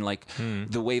it, and like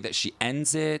the way that she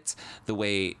ends it, the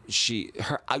way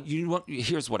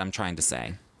here's what I'm trying to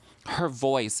say. Her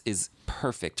voice is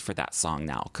perfect for that song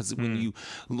now. Because when you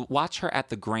watch her at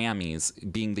the Grammys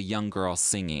being the young girl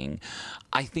singing,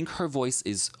 I think her voice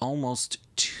is almost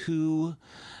too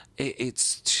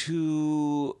it's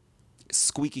too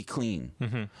squeaky clean.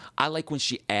 I like when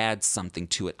she adds something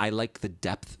to it. I like the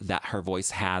depth that her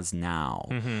voice has now.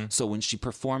 So when she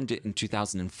performed it in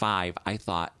 2005, I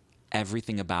thought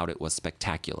everything about it was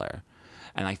spectacular.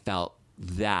 And I felt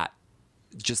that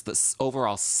just the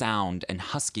overall sound and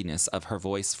huskiness of her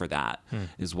voice for that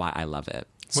is why I love it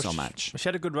so much. She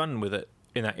had a good run with it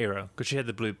in that era because she had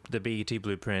the BET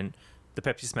Blueprint. The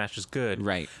Pepsi Smash is good.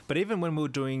 Right. But even when we were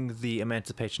doing the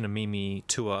Emancipation of Mimi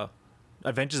tour,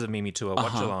 Adventures of Mimi tour,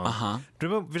 watch along. Do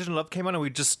you remember Vision of Love came on and we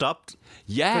just stopped?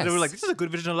 Yes. Because they were like, this is a good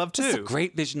Vision of Love too. It's a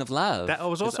great Vision of Love. That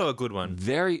was also a good one.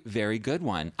 Very, very good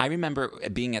one. I remember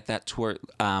being at that tour,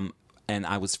 and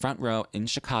I was front row in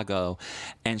Chicago,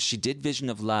 and she did Vision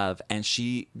of Love, and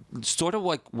she sort of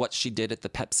like what she did at the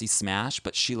Pepsi Smash,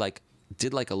 but she like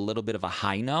did like a little bit of a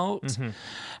high note,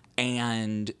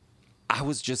 and I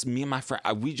was just, me and my friend,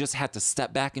 we just had to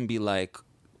step back and be like,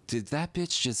 did that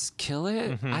bitch just kill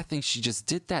it? I think she just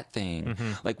did that thing.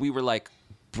 Like we were like,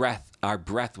 our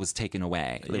breath was taken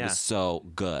away. It was so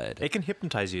good. It can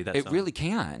hypnotize you, that It song. really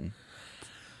can.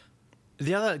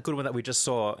 The other good one that we just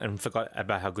saw and forgot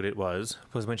about how good it was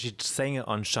when she sang it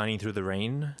on Shining Through the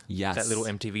Rain. Yes. That little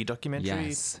MTV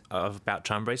documentary about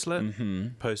Charm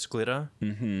Bracelet, post Glitter,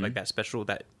 like that special,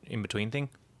 that in-between thing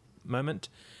moment.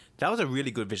 That was a really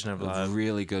good Vision of Love. A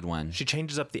really good one. She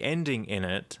changes up the ending in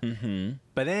it.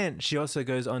 But then she also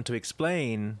goes on to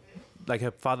explain, like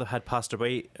her father had passed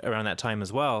away around that time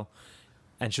as well.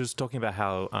 And she was talking about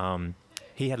how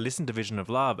he had listened to Vision of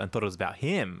Love and thought it was about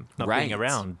him not being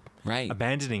around. Right.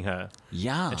 Abandoning her.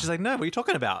 Yeah. And she's like, no, what are you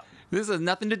talking about? This has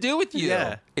nothing to do with you.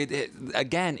 Yeah.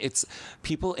 Again, it's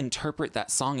people interpret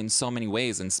that song in so many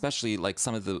ways, and especially like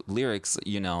some of the lyrics,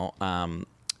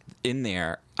 in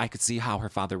there, I could see how her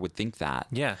father would think that.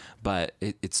 Yeah. But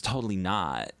it's totally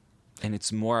not. And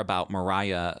it's more about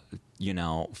Mariah,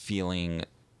 feeling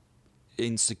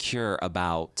insecure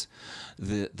about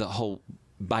the whole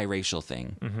biracial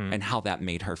thing and how that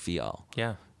made her feel.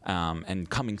 Yeah. And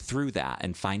coming through that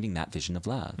and finding that Vision of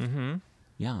Love.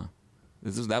 Yeah.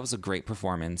 That was a great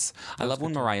performance. I love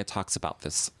when Mariah talks about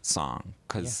this song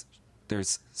because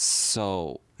there's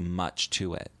so much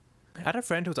to it. I had a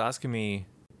friend who was asking me,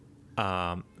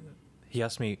 he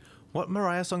asked me, what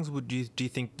Mariah songs do you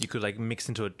think you could like mix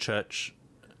into a church,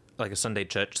 like a Sunday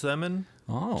church sermon?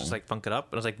 Oh. Just like funk it up.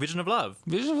 And I was like, Vision of Love.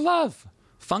 Vision of Love.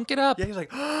 Funk it up. Yeah, he's like,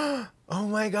 oh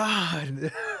my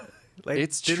God. Like,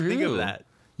 it's didn't true. think of that.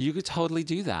 You could totally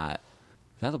do that.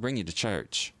 That'll bring you to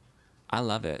church. I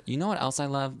love it. You know what else I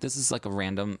love? This is like a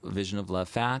random Vision of Love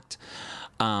fact.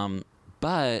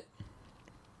 But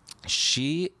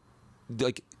she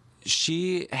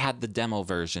had the demo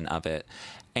version of it,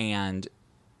 and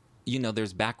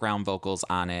there's background vocals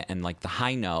on it, and like the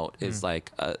high note is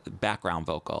like a background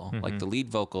vocal. Like the lead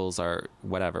vocals are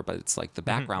whatever, but it's like the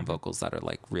background vocals that are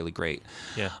like really great.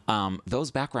 Yeah.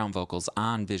 Those background vocals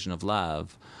on Vision of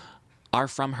Love are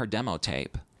from her demo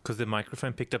tape. Because the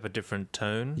microphone picked up a different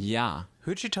tone? Yeah.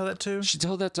 Who did she tell that to? She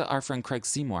told that to our friend Craig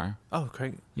Seymour. Oh,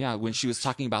 Craig. Yeah, when she was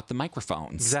talking about the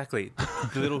microphones. Exactly.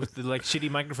 the like shitty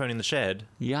microphone in the shed.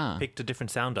 Yeah. Picked a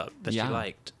different sound up that she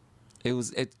liked.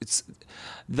 It's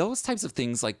those types of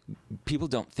things like people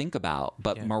don't think about,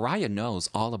 but Mariah knows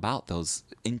all about those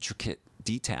intricate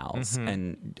details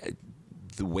and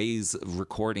the ways of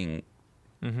recording.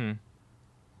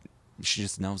 She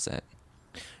just knows it.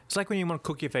 It's like when you want to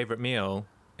cook your favorite meal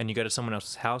and you go to someone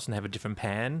else's house and have a different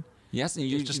pan. Yes, and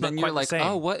then you're like,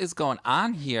 oh, what is going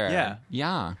on here? Yeah.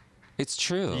 Yeah. It's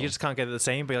true. You just can't get it the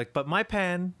same, but you're like, but my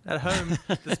pan at home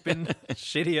that's been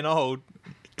shitty and old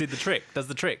does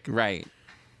the trick. Right.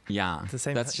 Yeah. It's the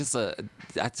same. That's just I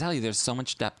tell you, there's so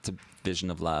much depth to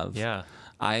Vision of Love. Yeah.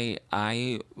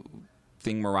 I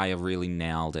think Mariah really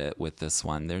nailed it with this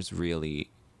one.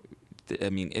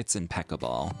 It's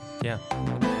impeccable. Yeah.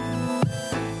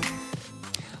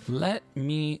 Let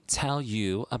me tell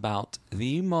you about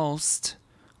the most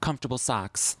comfortable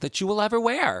socks that you will ever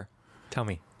wear. Tell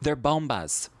me. They're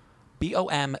Bombas.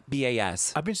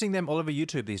 Bombas. I've been seeing them all over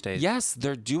YouTube these days. Yes,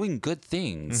 they're doing good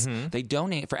things. They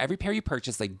donate, for every pair you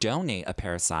purchase, they donate a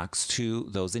pair of socks to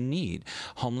those in need,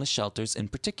 homeless shelters in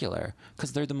particular,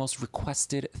 because they're the most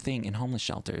requested thing in homeless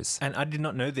shelters. And I did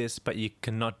not know this, but you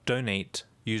cannot donate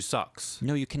used socks.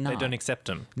 No, you cannot. They don't accept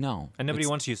them. No. And nobody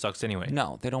wants used socks anyway.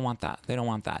 No, they don't want that. They don't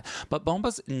want that. But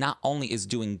Bombas not only is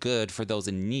doing good for those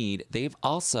in need, they've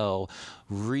also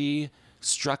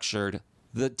restructured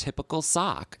the typical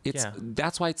sock.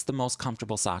 That's why it's the most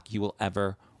comfortable sock you will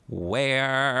ever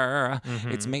wear.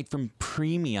 It's made from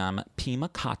premium Pima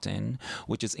cotton,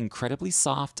 which is incredibly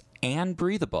soft and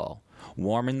breathable.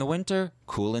 Warm in the winter,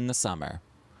 cool in the summer.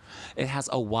 It has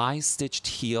a Y-stitched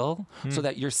heel so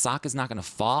that your sock is not going to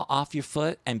fall off your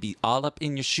foot and be all up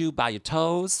in your shoe by your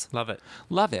toes. Love it.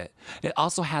 Love it. It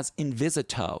also has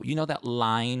Invisito. You know that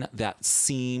line, that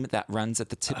seam that runs at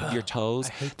the tip of your toes?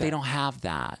 I hate They that. don't have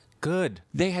that. Good.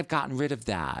 They have gotten rid of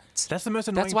that. That's the most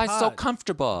annoying That's why it's so part.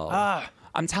 comfortable.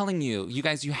 I'm telling you, you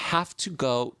guys, you have to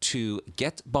go to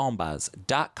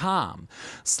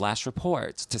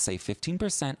getbombas.com/report to save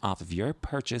 15% off of your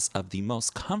purchase of the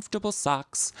most comfortable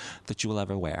socks that you will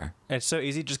ever wear. It's so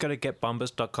easy. Just go to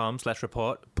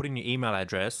getbombas.com/report, put in your email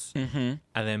address, and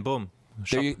then boom.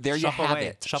 There you shop have away.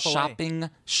 it. Shop away.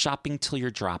 Shopping till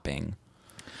you're dropping.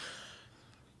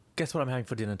 Guess what I'm having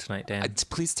for dinner tonight, Dan?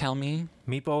 Please tell me.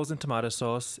 Meatballs and tomato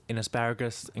sauce in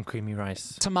asparagus and creamy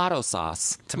rice. Tomato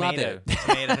sauce. Love Tomato. it.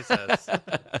 Tomato sauce.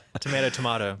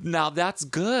 Tomato. Now that's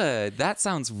good. That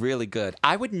sounds really good.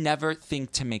 I would never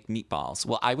think to make meatballs.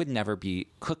 Well, I would never be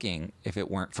cooking if it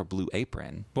weren't for Blue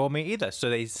Apron. Well, me either. So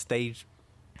they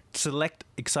select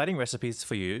exciting recipes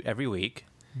for you every week.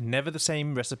 Never the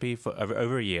same recipe for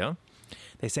over a year.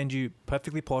 They send you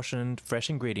perfectly portioned, fresh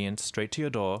ingredients straight to your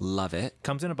door. Love it.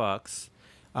 Comes in a box.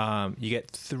 You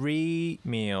get 3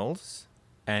 meals,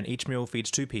 and each meal feeds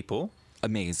 2 people.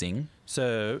 Amazing.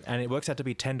 And it works out to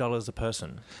be $10 a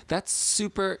person. That's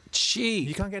super cheap.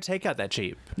 You can't get takeout that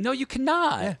cheap. No, you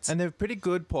cannot. Yeah. And they're pretty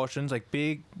good portions, like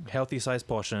big, healthy sized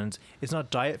portions. It's not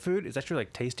diet food. It's actually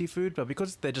like tasty food, but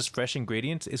because they're just fresh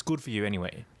ingredients, it's good for you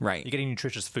anyway. Right. You're getting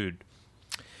nutritious food.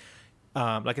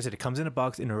 Like I said, it comes in a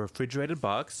box, in a refrigerated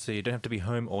box, so you don't have to be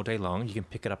home all day long. You can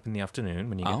pick it up in the afternoon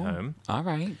when you get home. All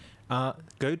right.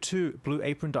 Go to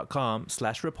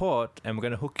blueapron.com/report, and we're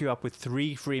going to hook you up with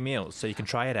 3 free meals, so you can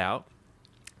try it out.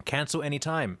 Cancel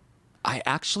anytime. I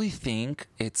actually think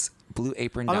it's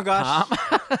blueapron.com Oh my gosh.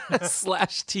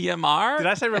 /TMR. Did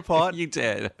I say report? You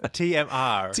did.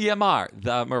 TMR. TMR,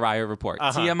 the Mariah Report.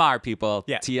 TMR, people.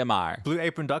 Yeah. TMR.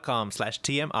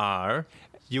 blueapron.com/TMR.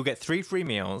 You'll get 3 free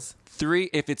meals. 3.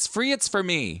 If it's free, it's for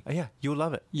me. Yeah, you'll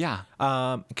love it. Yeah.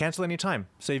 Cancel anytime.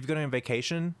 So if you're going on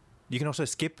vacation, you can also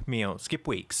skip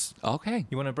weeks. Okay.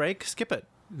 You want a break? Skip it.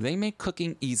 They make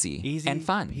cooking easy and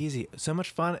fun. Easy. So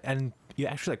much fun. And you're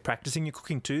actually like practicing your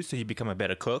cooking too, so you become a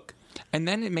better cook. And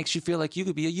then it makes you feel like you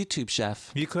could be a YouTube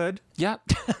chef. You could. Yep.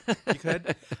 You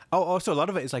could. Oh, also a lot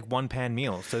of it is like 1-pan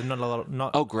meal, so not a lot.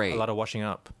 Great. A lot of washing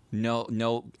up.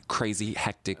 No crazy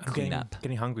hectic I'm cleanup.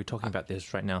 getting hungry talking about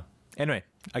this right now. Anyway,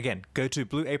 again, go to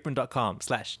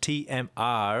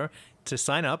blueapron.com/TMR to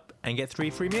sign up and get 3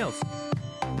 free meals.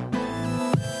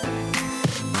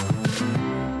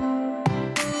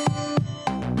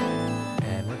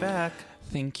 And we're back.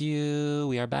 Thank you.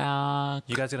 We are back.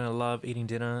 You guys are gonna love eating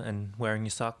dinner and wearing your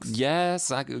socks. Yes,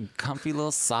 comfy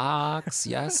little socks.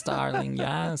 Yes, darling.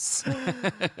 Yes.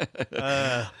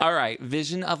 All right.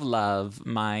 Vision of Love,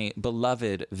 my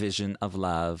beloved Vision of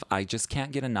Love. I just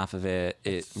can't get enough of it.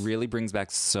 It really brings back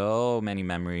so many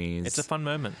memories. It's a fun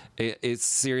moment. It's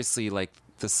seriously like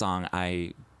the song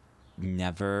I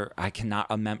cannot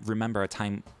remember a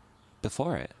time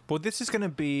before it. Well, this is gonna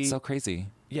be So crazy.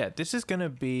 Yeah, this is gonna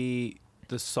be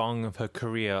the song of her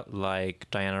career, like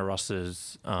Diana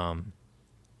Ross's I'm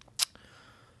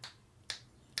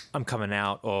Coming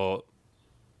Out or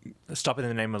Stop in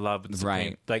the Name of Love.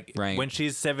 Right. Like when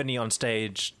she's 70 on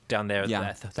stage down there.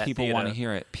 Yeah, that people want to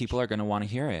theater. hear it. People are going to want to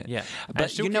hear it. Yeah, but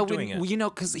she'll you know, keep doing it.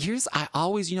 because I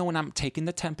always, when I'm taking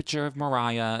the temperature of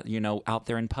Mariah, out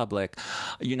there in public,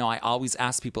 I always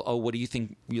ask people, oh, what do you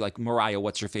think? You like Mariah?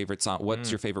 What's your favorite song? What's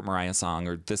your favorite Mariah song,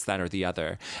 or this, that, or the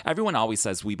other? Everyone always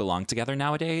says We Belong Together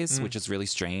nowadays, which is really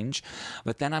strange.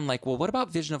 But then I'm like, well, what about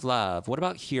Vision of Love? What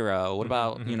about Hero? What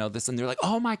about this? And they're like,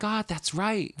 oh my God, that's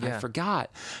right. I forgot.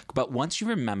 But once you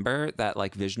remember that,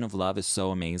 like, Vision of Love is so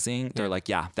amazing, they're like,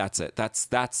 yeah, that's it.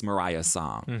 That's Mariah's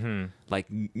song. Like,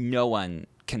 no one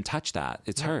can touch that.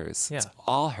 It's hers. Yeah. It's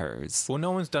all hers. Well,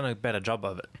 no one's done a better job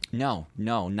of it. No,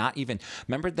 not even.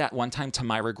 Remember that one time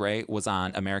Tamira Gray was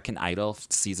on American Idol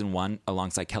season 1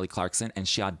 alongside Kelly Clarkson, and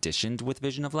she auditioned with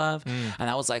Vision of Love, and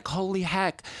I was like, holy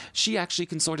heck, she actually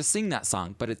can sort of sing that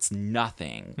song, but it's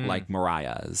nothing like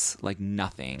Mariah's. Like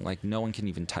nothing. Like no one can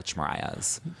even touch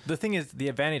Mariah's. The thing is, the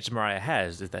advantage Mariah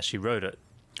has is that she wrote it.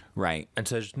 Right. And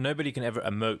so nobody can ever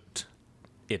emote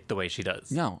it the way she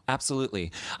does. No,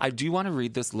 absolutely. I do want to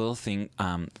read this little thing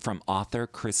from author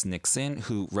Chris Nixon,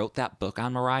 who wrote that book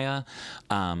on Mariah,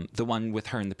 the one with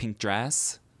her in the pink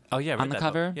dress. Oh, yeah. On the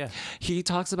cover. Book. Yeah. He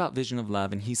talks about Vision of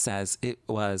Love, and he says it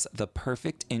was the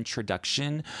perfect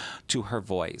introduction to her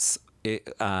voice.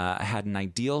 It had an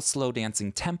ideal slow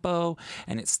dancing tempo,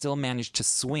 and it still managed to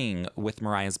swing with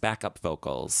Mariah's backup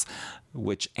vocals,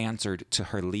 which answered to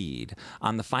her lead.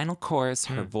 On the final chorus,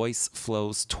 her voice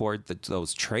flows toward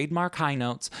those trademark high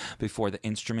notes before the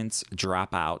instruments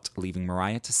drop out, leaving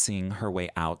Mariah to sing her way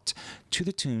out to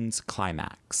the tune's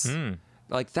climax.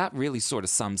 Like, that really sort of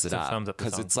sums it up,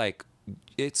 because it's like,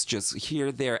 it's just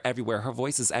here, there, everywhere. Her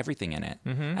voice is everything in it.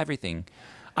 Everything.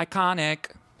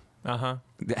 Iconic. That's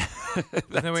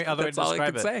all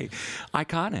I could say.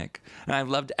 Iconic. And I've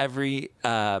loved every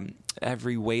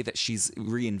way that she's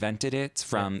reinvented it,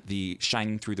 from the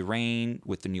Shining Through the Rain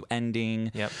with the new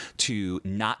ending to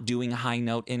not doing a high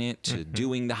note in it to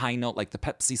doing the high note like the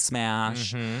Pepsi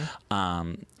Smash.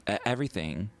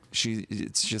 Everything.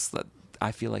 It's just that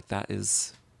I feel like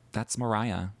that's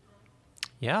Mariah.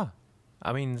 Yeah.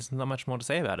 I mean, there's not much more to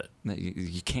say about it.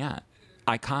 You can't.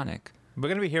 Iconic. We're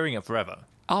going to be hearing it forever.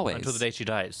 Always. Until the day she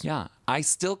dies. Yeah. I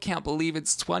still can't believe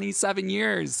it's 27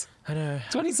 years. I know.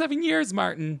 27 years,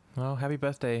 Martin. Well, happy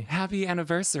birthday. Happy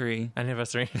anniversary.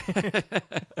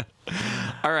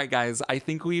 All right, guys. I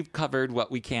think we've covered what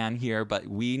we can here, but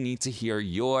we need to hear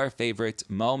your favorite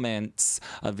moments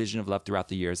of Vision of Love throughout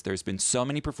the years. There's been so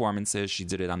many performances. She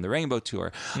did it on the Rainbow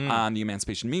Tour, on the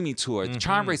Emancipation Mimi Tour, the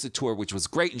Charm Bracelet Tour, which was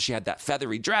great, and she had that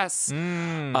feathery dress.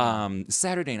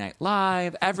 Saturday Night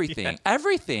Live, everything.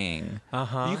 Everything.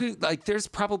 You could, like, there's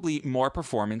probably more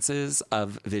performances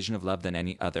of Vision of Love than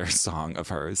any other song of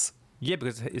hers. Yeah,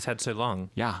 because it's had so long.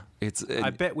 Yeah,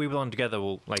 I bet We Belong Together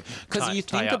will, like, because you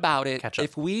think about it,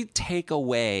 if we take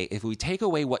away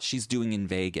what she's doing in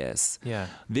Vegas,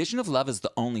 Vision of Love is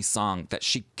the only song that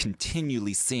she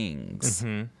continually sings.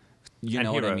 You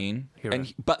know what I mean?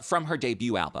 But from her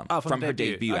debut album. Oh, from her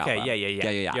debut album. Okay,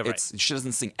 yeah. You're right. She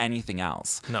doesn't sing anything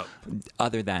else. No.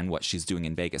 Other than what she's doing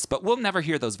in Vegas. But we'll never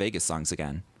hear those Vegas songs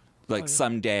again. Like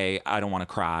Someday, I Don't Want to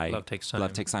Cry. Love Takes Time.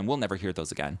 Love Takes Time. We'll never hear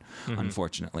those again,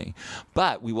 unfortunately.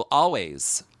 But we will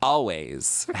always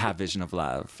have Vision of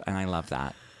Love. And I love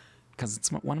that. Because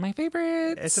it's one of my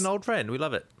favorites. It's an old friend. We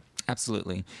love it.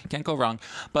 Absolutely. Can't go wrong.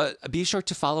 But be sure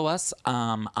to follow us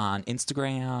on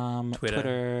Instagram,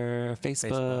 Twitter,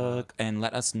 Facebook, and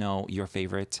let us know your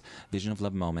favorite Vision of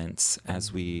Love moments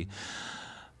as we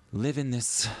live in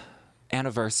this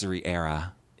anniversary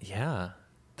era. Yeah.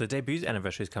 The debut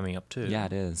anniversary is coming up too. Yeah,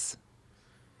 it is.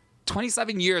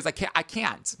 27 years. I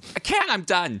can't. I'm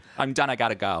done. I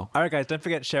gotta go. All right, guys. Don't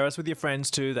forget, share us with your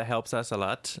friends too. That helps us a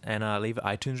lot. And leave an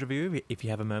iTunes review if you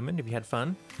have a moment, if you had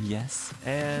fun. Yes.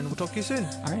 And we'll talk to you soon.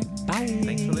 All right. Bye.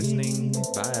 Thanks for listening.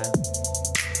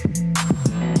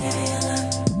 Bye.